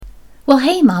Well,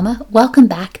 hey, Mama. Welcome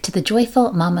back to the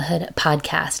Joyful Mamahood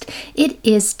podcast. It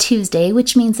is Tuesday,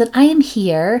 which means that I am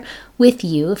here with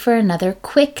you for another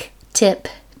quick tip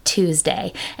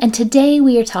Tuesday. And today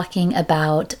we are talking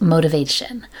about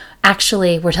motivation.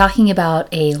 Actually, we're talking about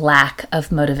a lack of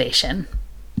motivation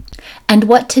and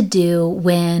what to do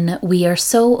when we are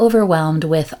so overwhelmed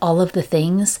with all of the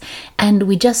things and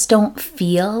we just don't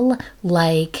feel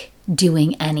like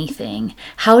doing anything.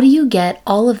 How do you get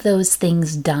all of those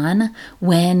things done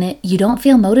when you don't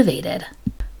feel motivated?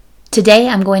 Today,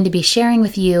 I'm going to be sharing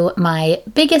with you my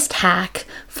biggest hack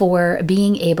for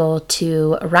being able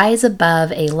to rise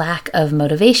above a lack of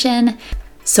motivation.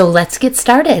 So let's get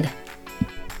started.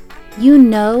 You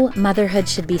know motherhood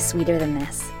should be sweeter than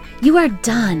this. You are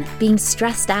done being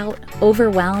stressed out,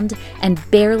 overwhelmed, and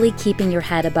barely keeping your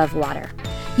head above water.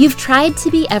 You've tried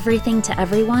to be everything to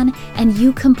everyone, and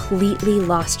you completely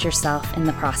lost yourself in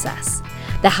the process.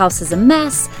 The house is a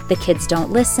mess, the kids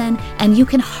don't listen, and you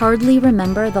can hardly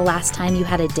remember the last time you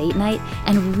had a date night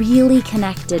and really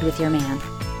connected with your man.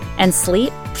 And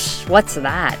sleep? Psh, what's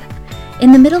that?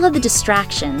 In the middle of the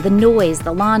distraction, the noise,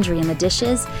 the laundry, and the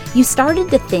dishes, you started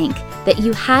to think that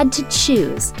you had to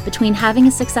choose between having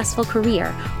a successful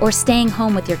career or staying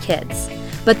home with your kids.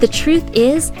 But the truth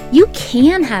is, you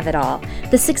can have it all.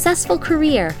 The successful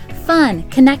career, fun,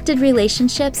 connected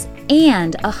relationships,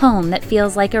 and a home that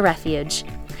feels like a refuge.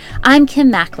 I'm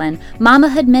Kim Macklin,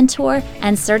 mamahood mentor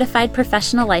and certified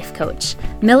professional life coach,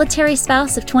 military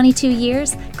spouse of 22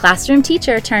 years, classroom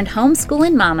teacher turned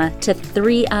homeschooling mama to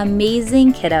 3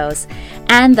 amazing kiddos,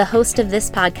 and the host of this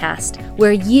podcast,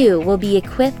 where you will be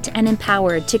equipped and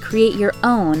empowered to create your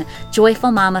own joyful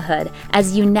mamahood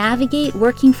as you navigate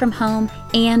working from home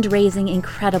and raising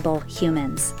incredible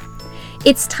humans.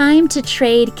 It's time to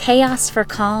trade chaos for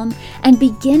calm and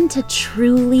begin to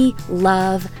truly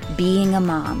love being a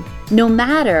mom, no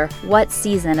matter what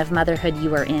season of motherhood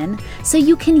you are in, so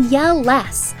you can yell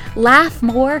less, laugh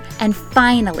more, and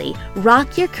finally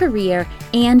rock your career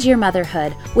and your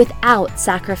motherhood without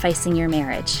sacrificing your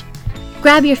marriage.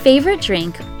 Grab your favorite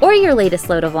drink or your latest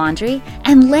load of laundry,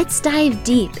 and let's dive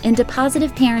deep into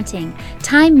positive parenting,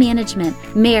 time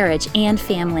management, marriage, and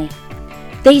family.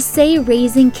 They say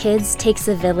raising kids takes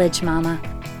a village, Mama.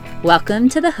 Welcome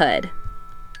to the hood.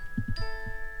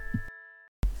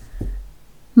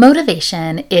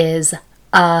 Motivation is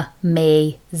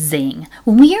amazing.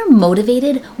 When we are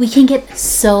motivated, we can get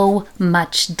so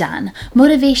much done.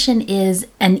 Motivation is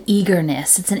an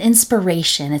eagerness, it's an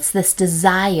inspiration, it's this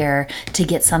desire to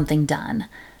get something done.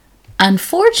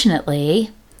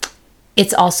 Unfortunately,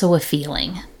 it's also a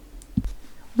feeling,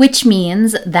 which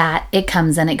means that it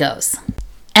comes and it goes.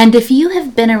 And if you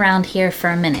have been around here for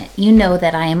a minute, you know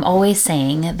that I am always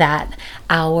saying that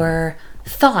our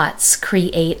thoughts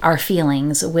create our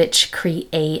feelings, which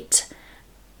create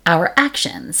our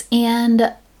actions.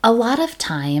 And a lot of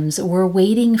times we're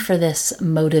waiting for this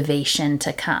motivation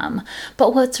to come.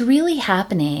 But what's really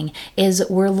happening is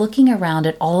we're looking around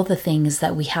at all the things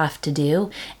that we have to do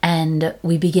and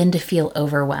we begin to feel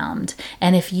overwhelmed.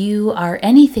 And if you are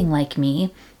anything like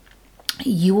me,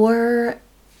 your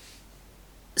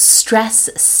stress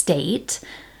state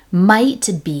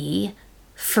might be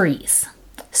freeze.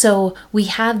 So we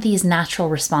have these natural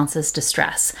responses to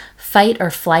stress. Fight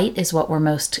or flight is what we're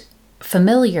most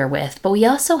familiar with, but we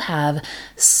also have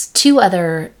 2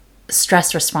 other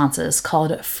stress responses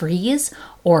called freeze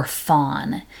or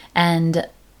fawn. And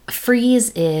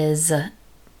freeze is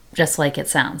just like it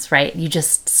sounds, right? You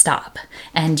just stop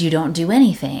and you don't do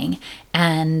anything,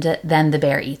 and then the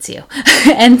bear eats you.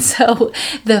 And so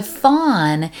the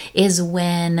fawn is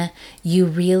when you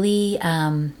really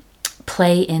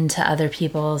play into other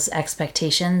people's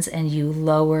expectations and you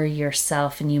lower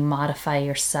yourself and you modify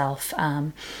yourself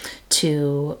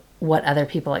to what other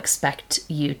people expect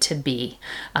you to be.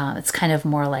 It's kind of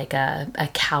more like a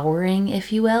cowering,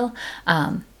 if you will.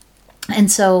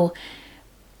 And so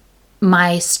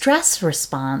my stress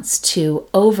response to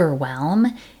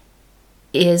overwhelm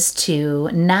is to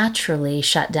naturally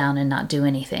shut down and not do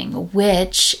anything,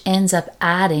 which ends up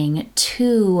adding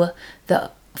to the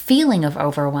feeling of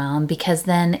overwhelm, because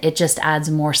then it just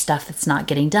adds more stuff that's not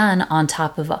getting done on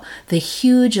top of the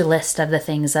huge list of the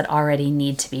things that already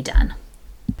need to be done.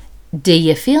 Do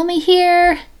you feel me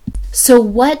here? So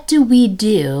what do we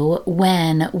do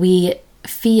when we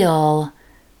feel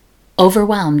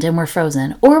overwhelmed and we're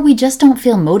frozen, or we just don't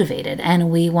feel motivated and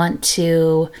we want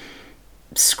to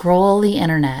scroll the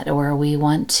internet, or we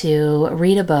want to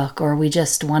read a book, or we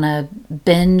just want to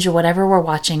binge whatever we're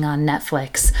watching on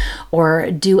Netflix, or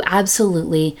do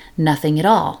absolutely nothing at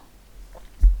all?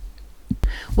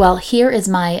 Well, here is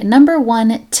my number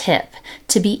one tip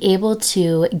to be able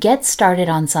to get started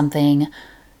on something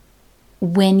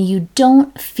when you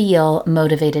don't feel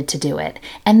motivated to do it.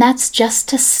 And that's just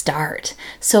to start.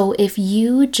 So if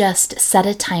you just set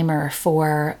a timer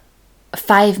for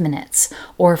 5 minutes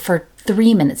or for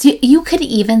 3 minutes, you could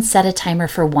even set a timer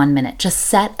for 1 minute. Just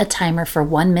set a timer for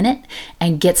 1 minute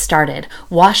and get started.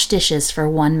 Wash dishes for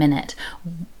 1 minute.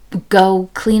 Go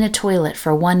clean a toilet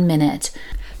for 1 minute.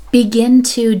 Begin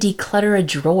to declutter a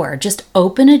drawer. Just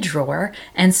open a drawer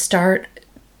and start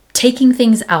taking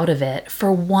things out of it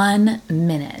for 1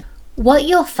 minute. What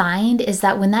you'll find is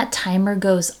that when that timer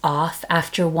goes off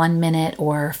after 1 minute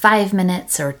or 5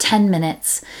 minutes or 10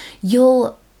 minutes,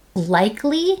 you'll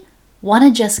likely want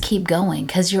to just keep going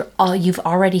because you've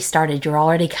already started. You're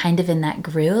already kind of in that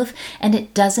groove, and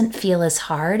it doesn't feel as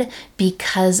hard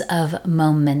because of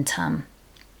momentum.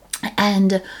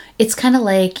 And it's kind of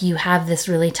like you have this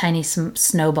really tiny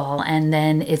snowball, and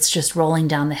then it's just rolling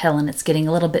down the hill, and it's getting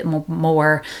a little bit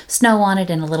more snow on it,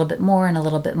 and a little bit more and a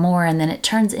little bit more, and then it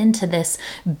turns into this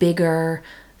bigger,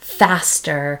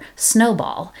 faster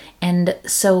snowball. And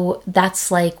so that's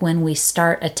like when we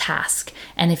start a task.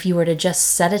 And if you were to just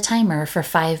set a timer for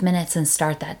 5 minutes and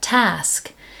start that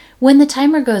task, when the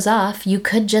timer goes off, you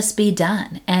could just be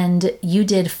done. And you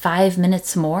did 5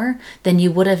 minutes more than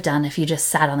you would have done if you just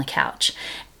sat on the couch.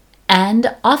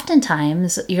 And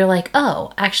oftentimes you're like,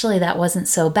 oh, actually that wasn't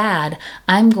so bad.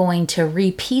 I'm going to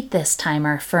repeat this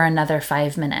timer for another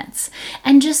 5 minutes.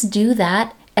 And just do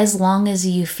that as long as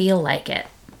you feel like it.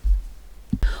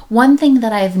 One thing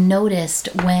that I've noticed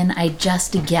when I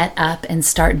just get up and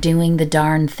start doing the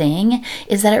darn thing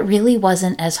is that it really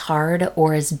wasn't as hard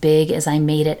or as big as I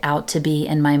made it out to be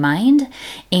in my mind.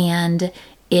 And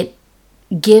it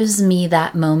gives me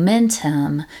that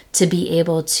momentum to be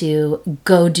able to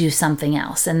go do something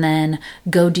else and then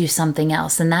go do something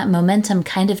else. And that momentum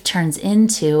kind of turns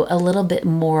into a little bit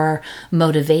more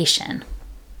motivation.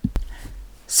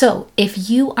 So if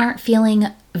you aren't feeling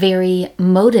very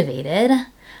motivated,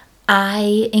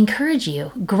 I encourage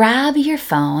you, grab your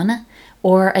phone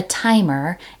or a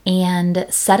timer and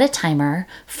set a timer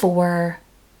for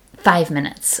 5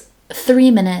 minutes,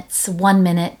 3 minutes, 1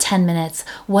 minute, 10 minutes,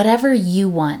 whatever you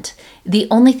want. The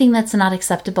only thing that's not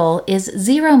acceptable is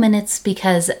 0 minutes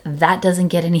because that doesn't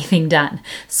get anything done.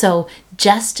 So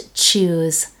just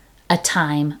choose a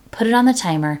time, put it on the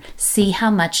timer, see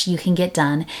how much you can get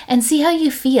done, and see how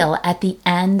you feel at the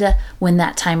end when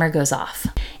that timer goes off.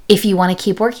 If you want to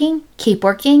keep working, keep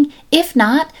working. If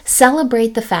not,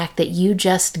 celebrate the fact that you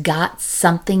just got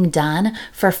something done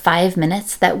for 5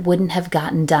 minutes that wouldn't have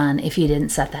gotten done if you didn't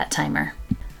set that timer.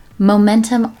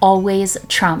 Momentum always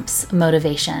trumps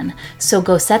motivation. So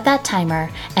go set that timer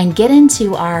and get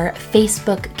into our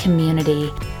Facebook community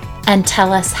and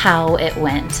tell us how it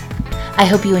went. I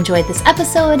hope you enjoyed this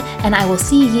episode, and I will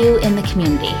see you in the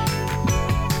community.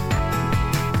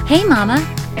 Hey Mama,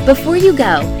 before you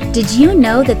go, did you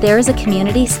know that there is a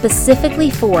community specifically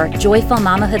for Joyful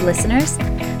Mamahood listeners?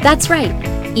 That's right.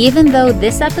 Even though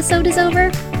this episode is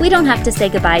over, we don't have to say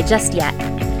goodbye just yet.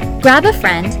 Grab a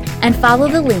friend and follow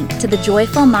the link to the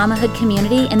Joyful Mamahood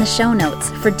community in the show notes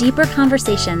for deeper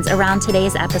conversations around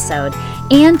today's episode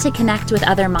and to connect with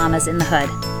other mamas in the hood.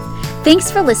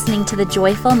 Thanks for listening to the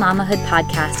Joyful Mamahood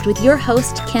podcast with your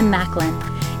host, Kim Macklin.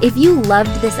 If you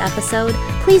loved this episode,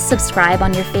 please subscribe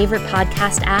on your favorite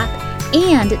podcast app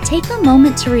and take a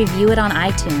moment to review it on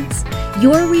iTunes.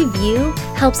 Your review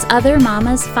helps other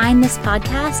mamas find this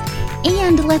podcast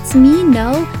and lets me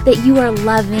know that you are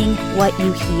loving what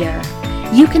you hear.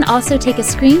 You can also take a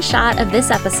screenshot of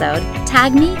this episode,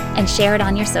 tag me, and share it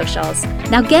on your socials.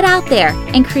 Now get out there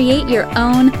and create your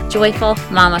own joyful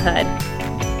mamahood.